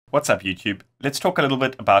What's up, YouTube? Let's talk a little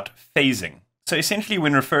bit about phasing. So essentially,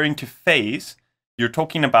 when referring to phase, you're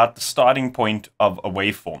talking about the starting point of a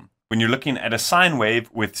waveform. When you're looking at a sine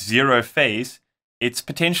wave with zero phase, it's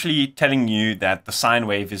potentially telling you that the sine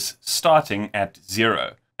wave is starting at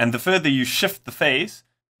zero. And the further you shift the phase,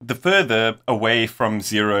 the further away from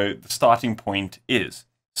zero the starting point is.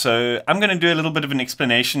 So I'm going to do a little bit of an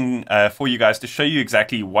explanation for you guys to show you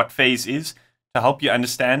exactly what phase is, to help you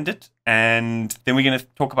understand it. And then we're going to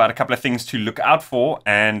talk about a couple of things to look out for.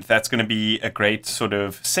 And that's going to be a great sort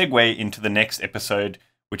of segue into the next episode,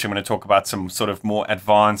 which I'm going to talk about some sort of more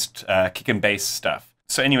advanced kick and bass stuff.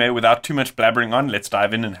 So anyway, without too much blabbering on, let's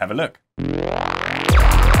dive in and have a look.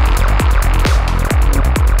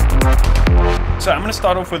 So I'm going to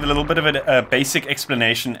start off with a little bit of a basic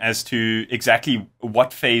explanation as to exactly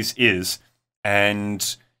what phase is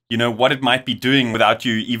and what it might be doing without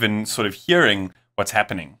you even sort of hearing what's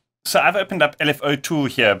happening. So I've opened up LFO tool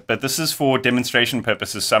here, but this is for demonstration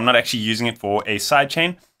purposes. So I'm not actually using it for a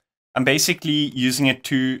sidechain. I'm basically using it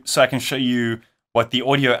so I can show you what the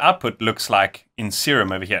audio output looks like in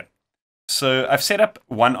Serum over here. So I've set up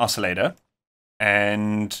one oscillator,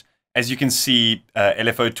 and as you can see,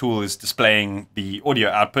 LFO tool is displaying the audio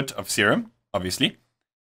output of Serum, obviously.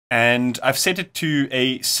 And I've set it to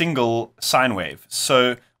a single sine wave.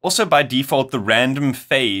 So also by default, the random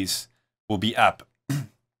phase will be up.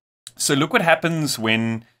 So look what happens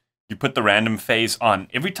when you put the random phase on.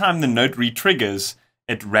 Every time the note re-triggers,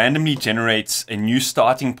 it randomly generates a new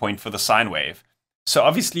starting point for the sine wave. So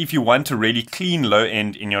obviously, if you want a really clean low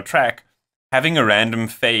end in your track, having a random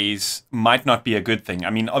phase might not be a good thing. I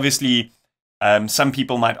mean, obviously, some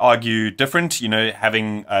people might argue different,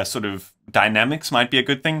 having sort of dynamics might be a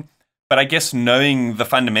good thing. But I guess knowing the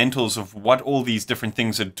fundamentals of what all these different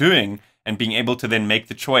things are doing and being able to then make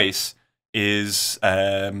the choice is,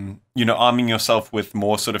 arming yourself with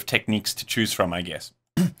more sort of techniques to choose from, I guess.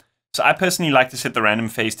 So I personally like to set the random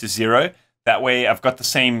phase to 0. That way I've got the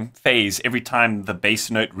same phase every time the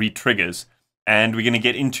bass note re-triggers. And we're going to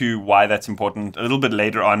get into why that's important a little bit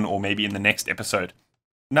later on, or maybe in the next episode.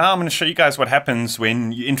 Now I'm going to show you guys what happens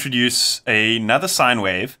when you introduce another sine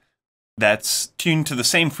wave that's tuned to the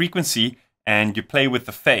same frequency and you play with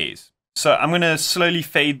the phase. So I'm going to slowly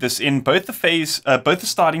fade this in. Both the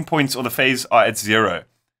starting points or the phase are at 0.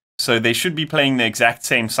 So they should be playing the exact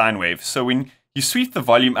same sine wave. So when you sweep the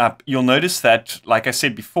volume up, you'll notice that, like I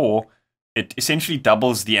said before, it essentially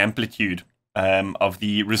doubles the amplitude of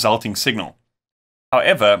the resulting signal.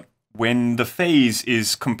 However, when the phase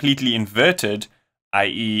is completely inverted,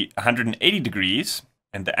 i.e. 180 degrees,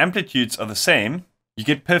 and the amplitudes are the same, you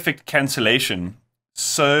get perfect cancellation.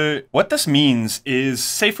 So what this means is,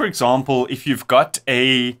 say for example, if you've got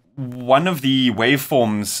one of the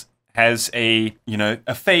waveforms has a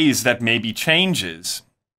phase that maybe changes,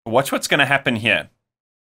 watch what's going to happen here.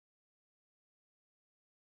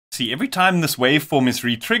 See, every time this waveform is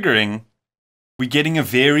re-triggering, we're getting a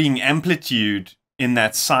varying amplitude in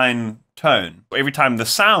that sine tone. Every time the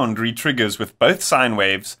sound re-triggers with both sine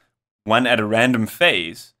waves, one at a random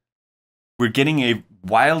phase, we're getting a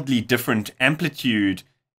wildly different amplitude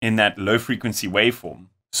in that low frequency waveform.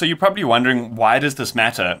 So you're probably wondering, why does this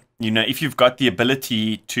matter? If you've got the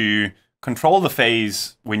ability to control the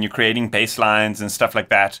phase when you're creating bass lines and stuff like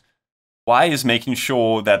that, why is making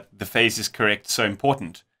sure that the phase is correct so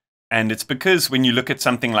important? And it's because when you look at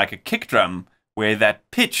something like a kick drum, where that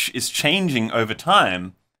pitch is changing over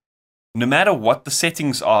time, no matter what the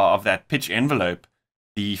settings are of that pitch envelope,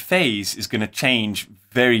 the phase is going to change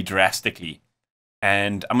very drastically.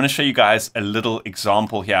 And I'm going to show you guys a little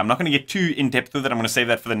example here. I'm not going to get too in-depth with it. I'm going to save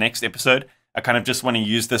that for the next episode. I kind of just want to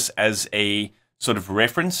use this as a sort of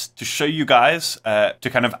reference to show you guys, to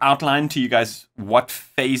kind of outline to you guys what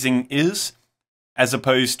phasing is, as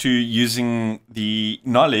opposed to using the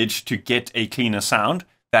knowledge to get a cleaner sound.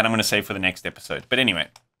 That I'm going to save for the next episode. But anyway,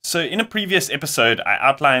 so in a previous episode, I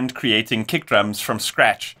outlined creating kick drums from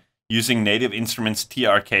scratch using Native Instruments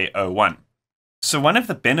TRK-01. So one of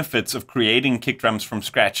the benefits of creating kick drums from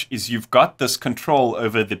scratch is you've got this control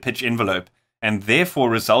over the pitch envelope, and therefore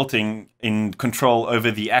resulting in control over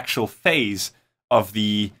the actual phase of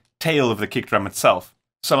the tail of the kick drum itself.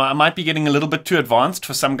 So I might be getting a little bit too advanced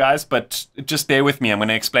for some guys, but just bear with me. I'm going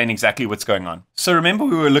to explain exactly what's going on. So remember,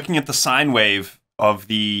 we were looking at the sine wave of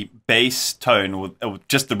the bass tone, or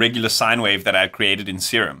just the regular sine wave that I had created in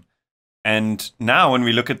Serum. And now when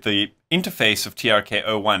we look at the interface of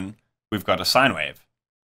TRK-01, we've got a sine wave.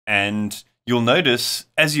 And you'll notice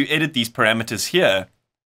as you edit these parameters here,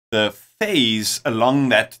 the phase along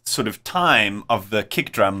that sort of time of the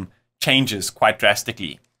kick drum changes quite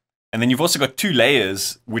drastically. And then you've also got two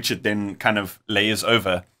layers, which it then kind of layers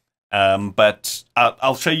over. But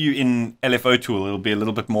I'll show you in LFO tool. It'll be a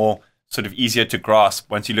little bit more sort of easier to grasp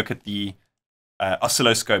once you look at the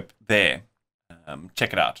oscilloscope there.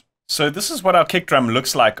 Check it out. So this is what our kick drum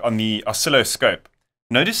looks like on the oscilloscope.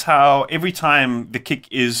 Notice how every time the kick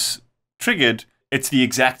is triggered, it's the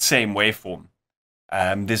exact same waveform.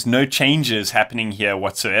 There's no changes happening here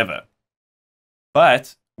whatsoever.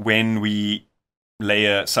 But when we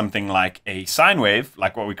layer something like a sine wave,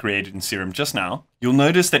 like what we created in Serum just now, you'll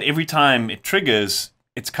notice that every time it triggers,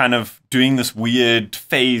 it's kind of doing this weird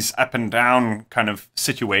phase up and down kind of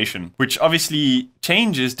situation, which obviously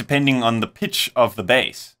changes depending on the pitch of the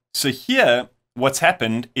bass. So here, what's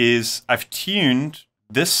happened is I've tuned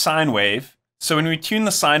this sine wave. So when we tune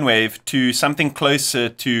the sine wave to something closer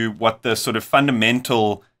to what the sort of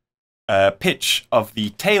fundamental pitch of the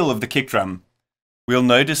tail of the kick drum, we'll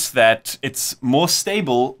notice that it's more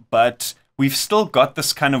stable, but we've still got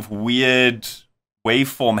this kind of weird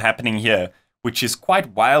waveform happening here, which is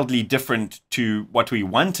quite wildly different to what we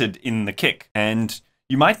wanted in the kick. And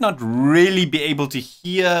you might not really be able to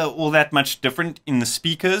hear all that much different in the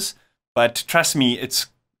speakers, but trust me, it's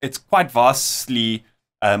quite vastly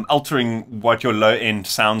altering what your low end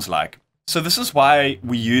sounds like. So this is why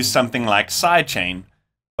we use something like sidechain.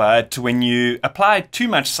 But when you apply too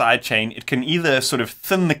much sidechain, it can either sort of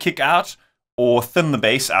thin the kick out or thin the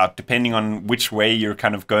bass out, depending on which way you're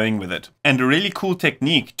kind of going with it. And a really cool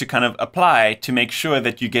technique to kind of apply to make sure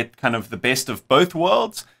that you get kind of the best of both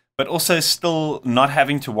worlds, but also still not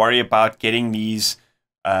having to worry about getting these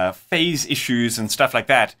phase issues and stuff like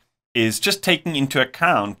that, is just taking into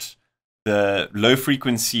account the low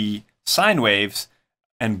frequency sine waves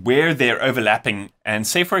and where they're overlapping. And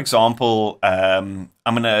say, for example, I'm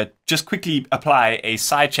going to just quickly apply a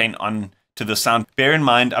sidechain on to the sound. Bear in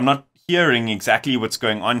mind, I'm not hearing exactly what's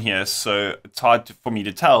going on here, so it's hard for me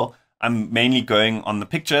to tell. I'm mainly going on the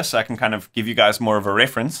picture, so I can kind of give you guys more of a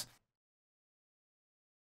reference.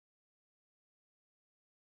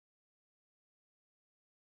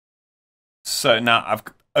 So now I've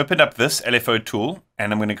opened up this LFO tool,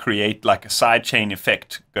 and I'm going to create like a sidechain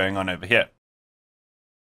effect going on over here.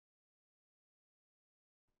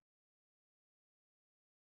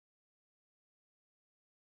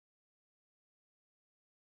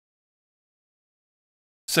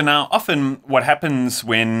 So now often what happens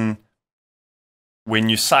when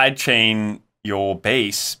you sidechain your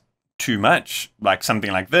bass too much, like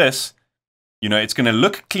something like this, you know, it's going to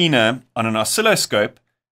look cleaner on an oscilloscope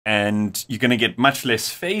and you're going to get much less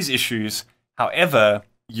phase issues. However,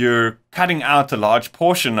 you're cutting out a large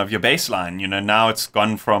portion of your bass line. You know, now it's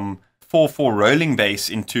gone from 4/4 rolling bass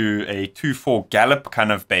into a 2/4 gallop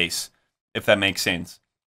kind of bass, if that makes sense.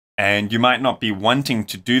 And you might not be wanting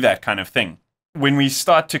to do that kind of thing. When we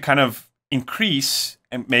start to kind of increase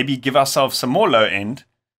and maybe give ourselves some more low end,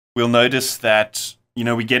 we'll notice that, you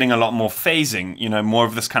know, we're getting a lot more phasing, you know, more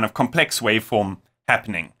of this kind of complex waveform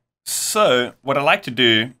happening. So what I like to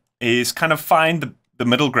do is kind of find the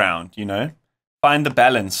middle ground, you know, find the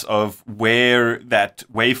balance of where that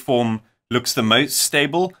waveform looks the most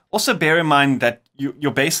stable. Also bear in mind that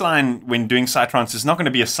your baseline when doing psy-trance is not going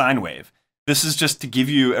to be a sine wave. This is just to give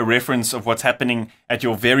you a reference of what's happening at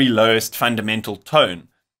your very lowest fundamental tone.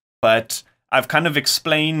 But I've kind of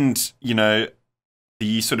explained, you know,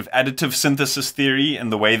 the sort of additive synthesis theory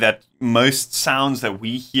and the way that most sounds that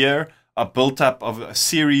we hear are built up of a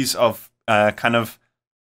series of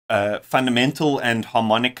fundamental and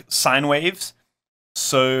harmonic sine waves.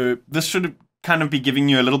 So this should kind of be giving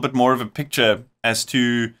you a little bit more of a picture as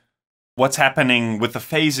to what's happening with the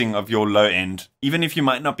phasing of your low end. Even if you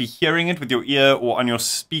might not be hearing it with your ear or on your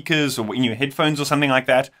speakers or in your headphones or something like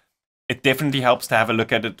that, it definitely helps to have a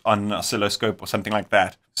look at it on an oscilloscope or something like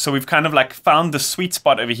that. So we've kind of like found the sweet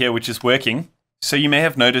spot over here, which is working. So you may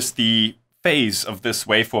have noticed the phase of this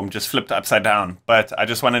waveform just flipped upside down, but I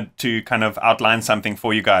just wanted to kind of outline something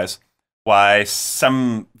for you guys, why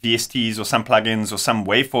some VSTs or some plugins or some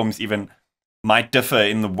waveforms even might differ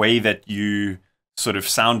in the way that you sort of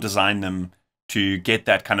sound design them to get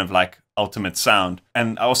that kind of like ultimate sound.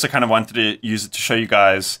 And I also kind of wanted to use it to show you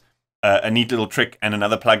guys a neat little trick and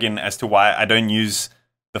another plugin as to why I don't use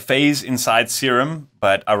the phase inside Serum,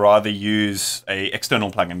 but I rather use a external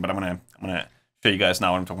plugin. But I'm gonna show you guys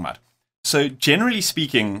now what I'm talking about. So generally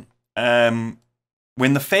speaking, when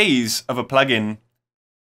the phase of a plugin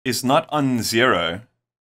is not on 0,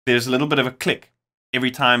 there's a little bit of a click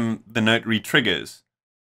every time the note re-triggers.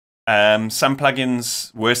 Some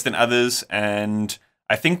plugins worse than others, and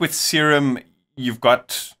I think with Serum you've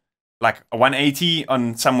got like a 180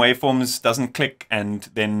 on some waveforms doesn't click, and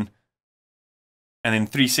then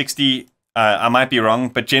 360. I might be wrong,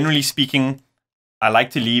 but generally speaking, I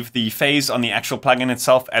like to leave the phase on the actual plugin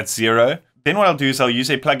itself at 0. Then what I'll do is I'll use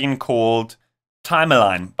a plugin called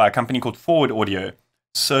TimeAlign by a company called Forward Audio.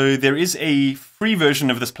 So there is a free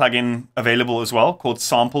version of this plugin available as well called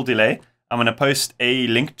SampleDelay. I'm going to post a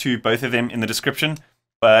link to both of them in the description,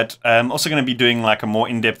 but I'm also going to be doing like a more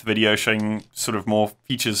in-depth video showing sort of more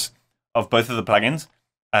features of both of the plugins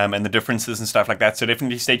and the differences and stuff like that. So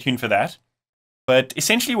definitely stay tuned for that. But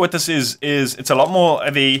essentially what this is it's a lot more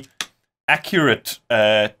of a accurate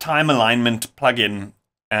time alignment plugin.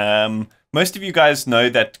 Most of you guys know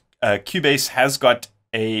that Cubase has got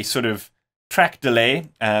a sort of track delay,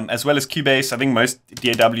 as well as Cubase. I think most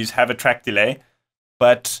DAWs have a track delay.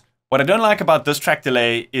 But what I don't like about this track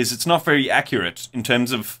delay is it's not very accurate in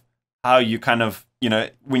terms of how you kind of, you know,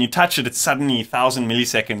 when you touch it, it's suddenly 1,000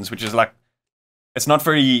 milliseconds, which is like, it's not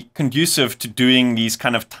very conducive to doing these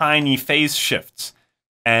kind of tiny phase shifts.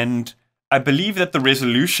 And I believe that the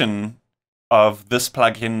resolution of this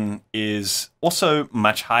plugin is also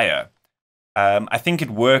much higher. I think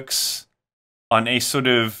it works on a sort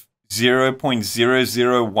of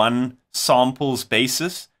 0.001 samples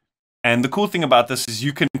basis. And the cool thing about this is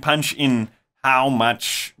you can punch in how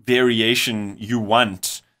much variation you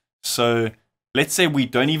want. So let's say we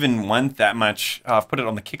don't even want that much. Oh, I've put it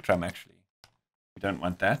on the kick drum actually. We don't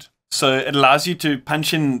want that. So it allows you to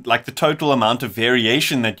punch in like the total amount of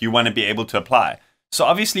variation that you want to be able to apply. So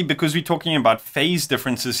obviously, because we're talking about phase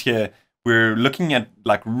differences here, we're looking at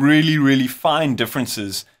like really, really fine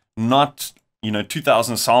differences, not, you know,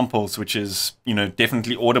 2,000 samples, which is, you know,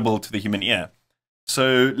 definitely audible to the human ear.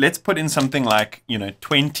 So let's put in something like, you know,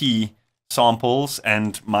 20 samples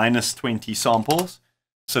and minus 20 samples.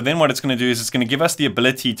 So then what it's going to do is it's going to give us the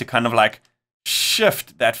ability to kind of like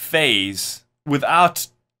shift that phase without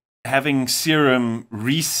having Serum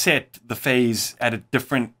reset the phase at a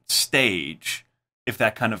different stage, if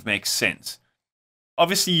that kind of makes sense.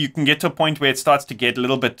 Obviously, you can get to a point where it starts to get a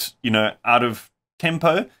little bit, you know, out of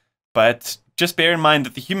tempo, but just bear in mind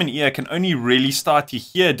that the human ear can only really start to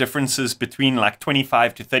hear differences between like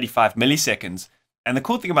 25 to 35 milliseconds. And the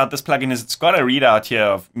cool thing about this plugin is it's got a readout here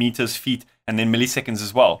of meters, feet, and then milliseconds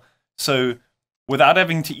as well. So without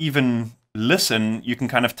having to even listen, you can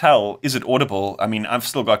kind of tell, is it audible? I mean, I've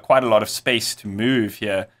still got quite a lot of space to move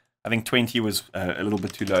here. I think 20 was a little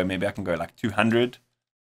bit too low. Maybe I can go like 200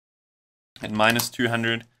 and minus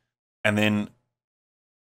 200. And then,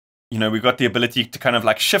 you know, we've got the ability to kind of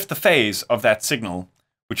like shift the phase of that signal,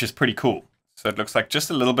 which is pretty cool. So it looks like just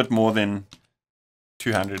a little bit more than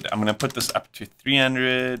 200. I'm going to put this up to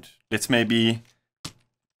 300. Let's maybe,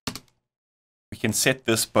 we can set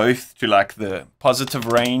this both to like the positive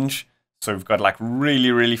range. So we've got like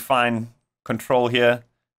really, really fine control here.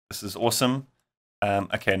 This is awesome.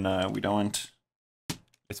 Okay, no, we don't want,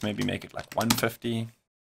 let's maybe make it like 150.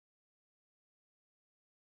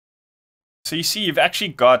 So you see, you've actually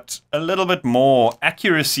got a little bit more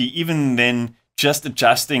accuracy even than just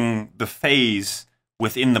adjusting the phase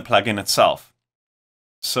within the plugin itself.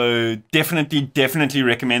 So definitely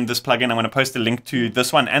recommend this plugin. I'm going to post a link to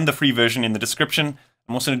this one and the free version in the description.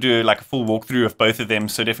 I'm also going to do like a full walkthrough of both of them,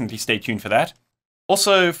 so definitely stay tuned for that.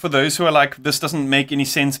 Also, for those who are like, this doesn't make any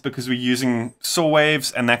sense because we're using saw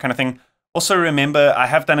waves and that kind of thing, also remember I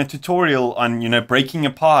have done a tutorial on, you know, breaking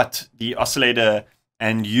apart the oscillator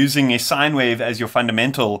and using a sine wave as your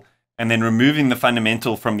fundamental and then removing the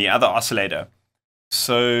fundamental from the other oscillator.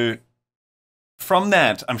 So from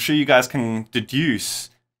that, I'm sure you guys can deduce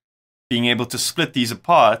being able to split these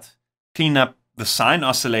apart, clean up the sine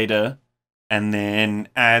oscillator, and then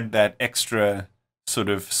add that extra sort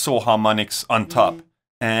of saw harmonics on top.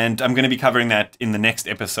 And I'm going to be covering that in the next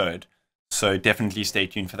episode. So definitely stay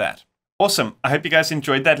tuned for that. Awesome. I hope you guys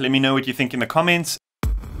enjoyed that. Let me know what you think in the comments.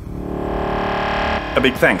 A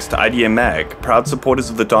big thanks to IDM Mag, proud supporters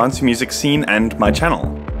of the dance music scene and my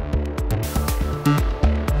channel.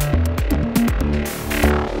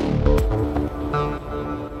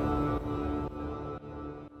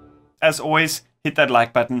 As always, hit that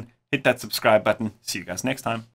like button, hit that subscribe button. See you guys next time.